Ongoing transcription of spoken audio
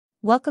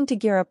Welcome to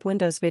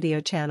GearUpWindows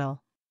video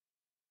channel.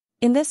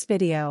 In this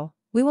video,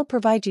 we will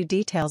provide you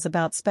details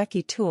about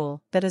Speccy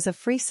tool that is a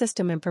free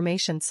system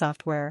information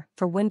software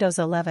for Windows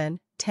 11,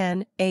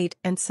 10, 8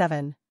 and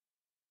 7.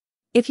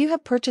 If you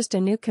have purchased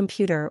a new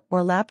computer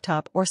or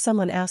laptop or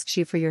someone asks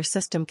you for your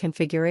system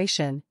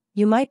configuration,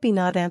 you might be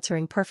not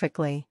answering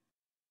perfectly.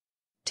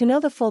 To know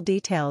the full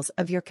details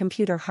of your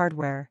computer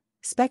hardware,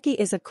 Speccy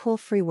is a cool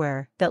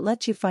freeware that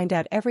lets you find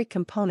out every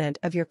component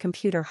of your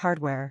computer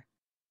hardware.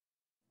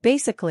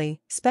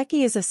 Basically,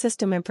 Speccy is a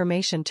system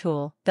information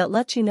tool that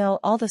lets you know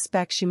all the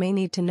specs you may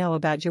need to know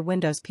about your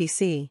Windows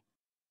PC.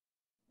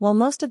 While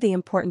most of the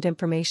important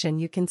information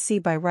you can see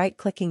by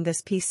right-clicking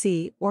this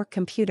PC or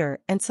computer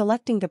and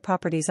selecting the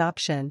Properties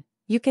option,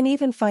 you can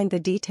even find the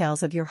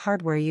details of your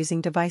hardware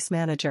using Device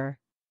Manager.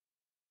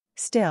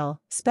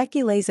 Still,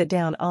 Speccy lays it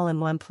down all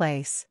in one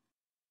place.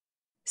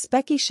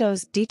 Speccy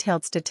shows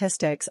detailed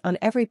statistics on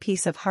every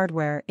piece of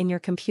hardware in your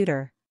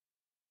computer.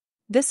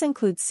 This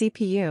includes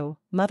CPU,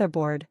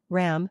 motherboard,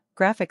 RAM,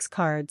 graphics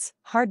cards,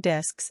 hard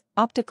disks,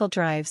 optical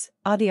drives,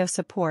 audio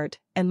support,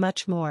 and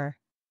much more.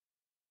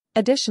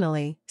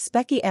 Additionally,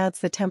 Speccy adds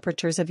the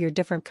temperatures of your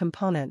different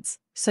components,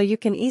 so you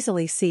can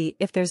easily see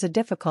if there's a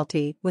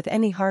difficulty with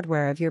any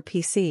hardware of your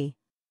PC.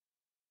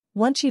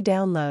 Once you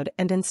download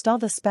and install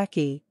the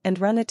Speccy and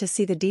run it to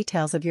see the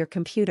details of your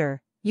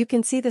computer, you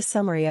can see the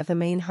summary of the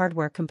main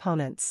hardware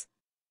components.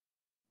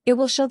 It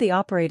will show the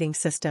operating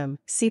system,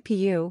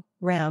 CPU,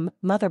 RAM,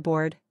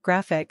 motherboard,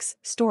 graphics,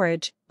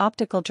 storage,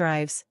 optical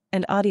drives,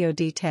 and audio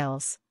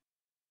details.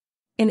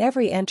 In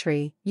every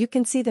entry, you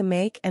can see the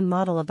make and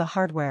model of the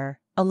hardware,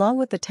 along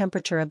with the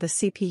temperature of the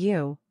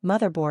CPU,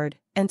 motherboard,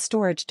 and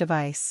storage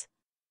device.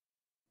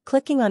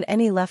 Clicking on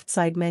any left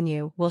side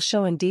menu will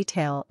show in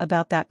detail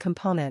about that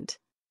component.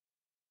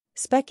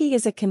 Speccy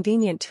is a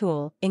convenient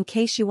tool in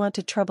case you want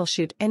to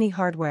troubleshoot any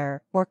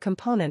hardware or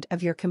component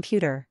of your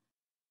computer.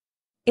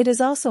 It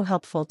is also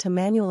helpful to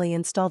manually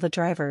install the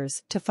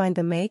drivers to find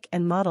the make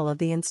and model of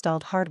the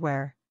installed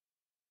hardware.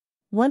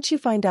 Once you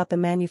find out the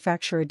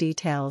manufacturer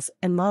details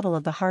and model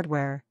of the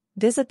hardware,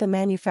 visit the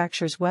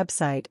manufacturer's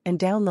website and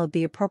download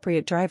the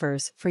appropriate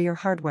drivers for your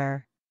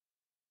hardware.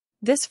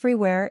 This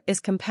freeware is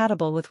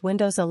compatible with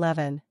Windows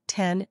 11,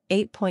 10,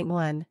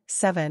 8.1,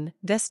 7,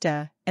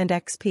 Vista, and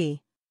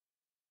XP,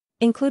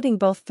 including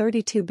both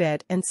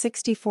 32-bit and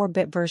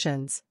 64-bit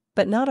versions,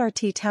 but not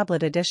RT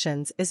tablet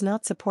editions is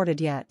not supported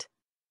yet.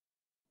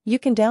 You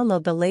can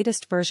download the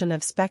latest version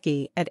of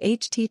Speccy at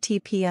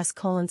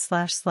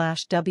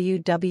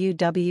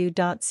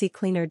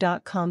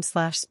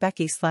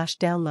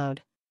https://www.ccleaner.com/speccy/download.